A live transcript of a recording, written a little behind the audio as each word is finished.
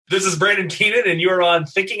This is Brandon Keenan, and you're on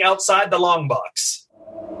Thinking Outside the Long Box.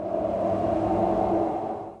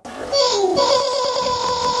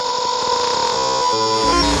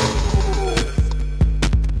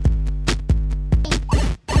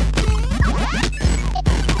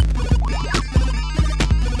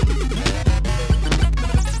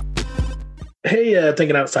 Hey,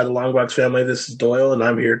 Thinking Outside the Long Box family, this is Doyle, and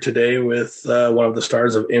I'm here today with one of the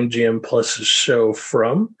stars of MGM Plus's show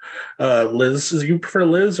From, Liz. You prefer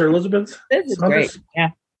Liz or Elizabeth? Liz is Saunders? great.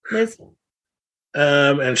 Yeah, Liz.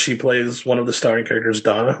 And she plays one of the starring characters,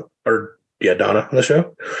 Donna on the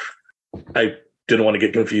show. I didn't want to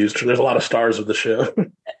get confused. There's a lot of stars of the show.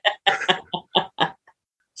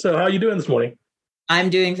 So how are you doing this morning? I'm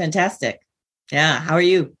doing fantastic. Yeah, how are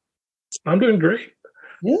you? I'm doing great.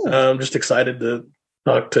 Yeah. I'm just excited to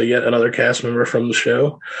talk to yet another cast member from the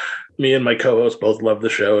show. Me and my co-host both love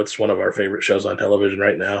the show. It's one of our favorite shows on television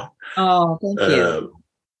right now. Oh, thank you.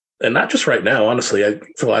 And not just right now, honestly.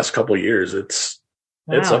 For the last couple of years, it's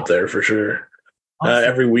up there for sure. Awesome.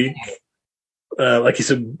 Every week, like you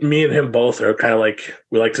said, me and him both are kind of like,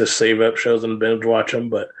 we like to save up shows and binge watch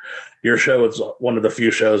them. But your show is one of the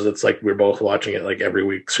few shows that's like we're both watching it like every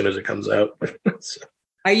week as soon as it comes out. So.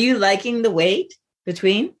 Are you liking the wait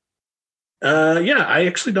between? Yeah, I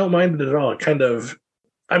actually don't mind it at all.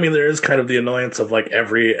 There is kind of the annoyance of like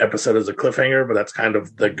every episode is a cliffhanger, but that's kind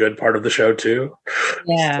of the good part of the show too.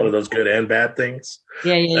 Yeah. It's one of those good and bad things.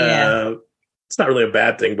 Yeah. It's not really a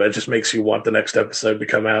bad thing, but it just makes you want the next episode to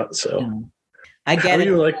come out. So yeah. I get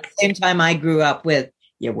it. Like, at the same time I grew up with,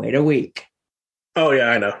 you wait a week. Oh yeah,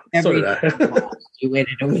 I know. So did I. You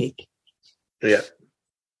waited a week. Yeah.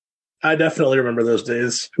 I definitely remember those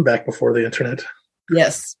days back before the internet.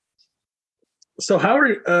 Yes. So how are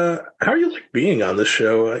you like being on this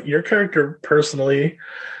show? Your character personally,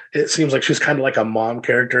 it seems like she's kind of like a mom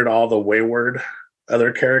character to all the wayward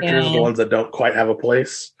other characters, the ones that don't quite have a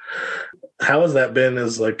place. How has that been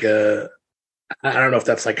as like I don't know if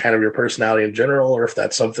that's like kind of your personality in general, or if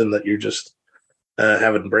that's something that you just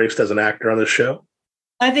have embraced as an actor on this show?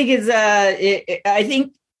 I think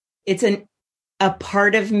it's a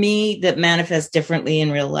part of me that manifests differently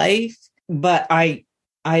in real life, but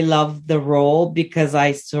I love the role because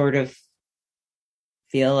I sort of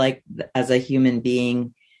feel like as a human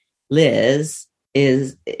being, Liz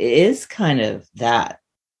is kind of that.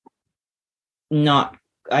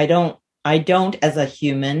 I don't as a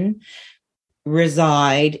human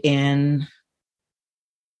reside in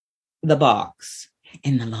the box,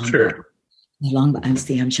 in the long box. The long box.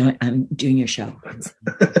 I'm doing your show.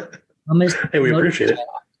 Hey, we appreciate it.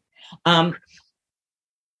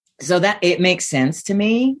 So that it makes sense to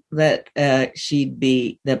me that I'm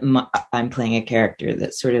playing a character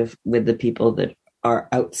that's sort of with the people that are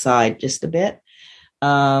outside just a bit.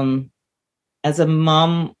 As a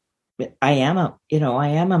mom, I am a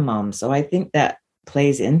mom, so I think that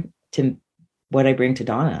plays into what I bring to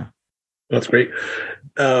Donna. That's great.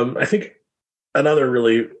 I think another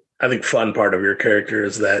really, fun part of your character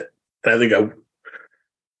is that I think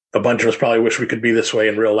a bunch of us probably wish we could be this way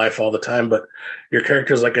in real life all the time, but your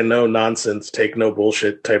character is like a no nonsense, take no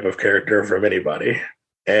bullshit type of character from anybody.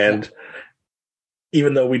 And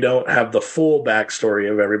even though we don't have the full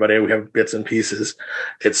backstory of everybody, we have bits and pieces.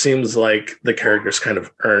 It seems like the character's kind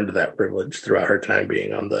of earned that privilege throughout her time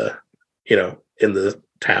being on the, in the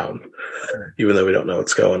town, even though we don't know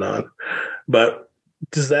what's going on. But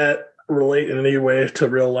does that relate in any way to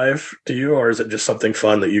real life to you, or is it just something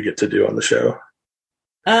fun that you get to do on the show?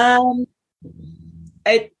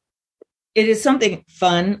 It is something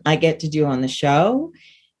fun I get to do on the show.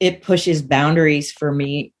 It pushes boundaries for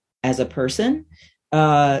me as a person,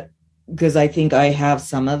 because I think I have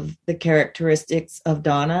some of the characteristics of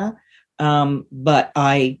Donna, but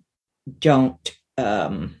I don't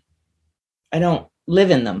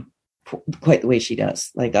live in them quite the way she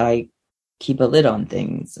does. Like I keep a lid on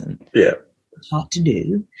things and it's hard to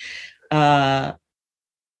do.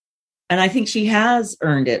 And I think she has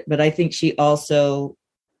earned it, but I think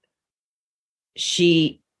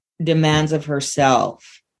she demands of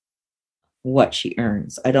herself what she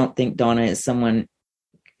earns. I don't think Donna is someone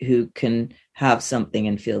who can have something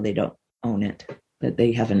and feel they don't own it, that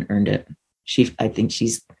they haven't earned it. I think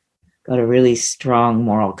she's got a really strong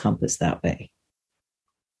moral compass that way.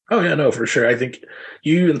 Oh, yeah, no, for sure. I think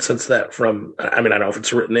you even sense that from, I don't know if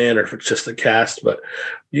it's written in or if it's just the cast, but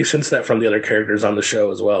you sense that from the other characters on the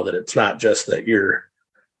show as well, that it's not just that you're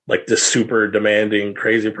like this super demanding,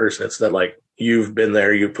 crazy person. It's that like you've been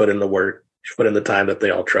there, you put in the work, you put in the time, that they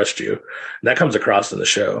all trust you. And that comes across in the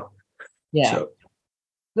show. Yeah. So.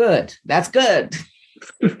 Good. That's good.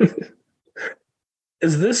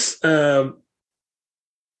 Is this,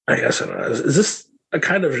 I guess I don't know. Is this a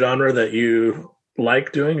kind of genre that you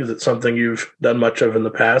like doing? Is it something you've done much of in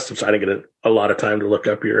the past? I'm sorry, I didn't get a lot of time to look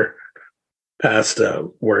up your past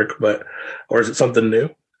work, or is it something new?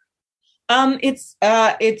 It's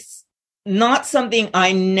not something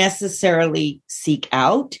I necessarily seek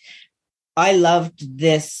out. I loved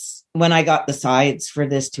this when I got the sides for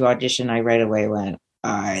this to audition. I right away went,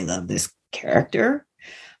 I love this character.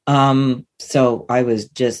 So I was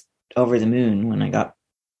just over the moon when I got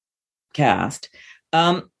cast.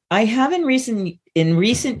 I have in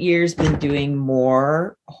recent years been doing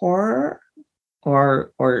more horror,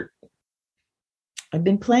 or I've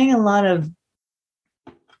been playing a lot of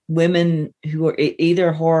women who are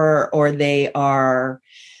either horror or they are.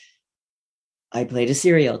 I played a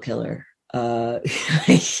serial killer, so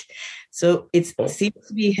it seems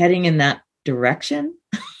to be heading in that direction,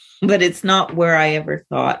 but it's not where I ever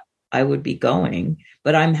thought I would be going.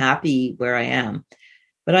 But I'm happy where I am.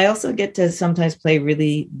 But I also get to sometimes play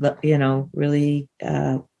really, really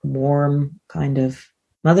warm kind of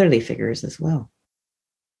motherly figures as well.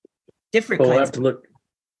 Different. We'll have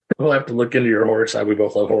to look into your horror side. We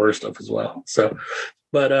both love horror stuff as well. So,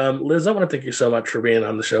 but Liz, I want to thank you so much for being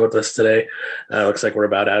on the show with us today. Looks like we're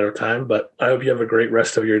about out of time, but I hope you have a great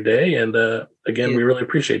rest of your day. And again, we really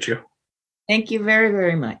appreciate you. Thank you very,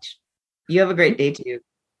 very much. You have a great day too.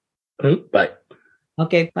 Bye.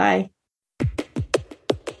 Okay, bye.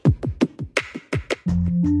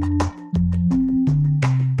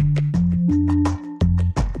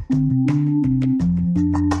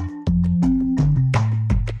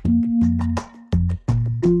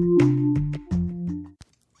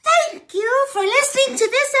 To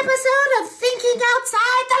this episode of Thinking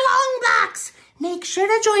Outside the Long Box. Make sure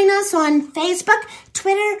to join us on Facebook,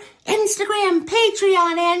 Twitter, Instagram,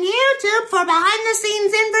 Patreon, and YouTube for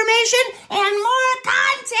behind-the-scenes information and more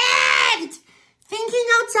content. Thinking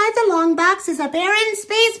Outside the Long Box is a Barren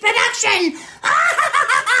Space production.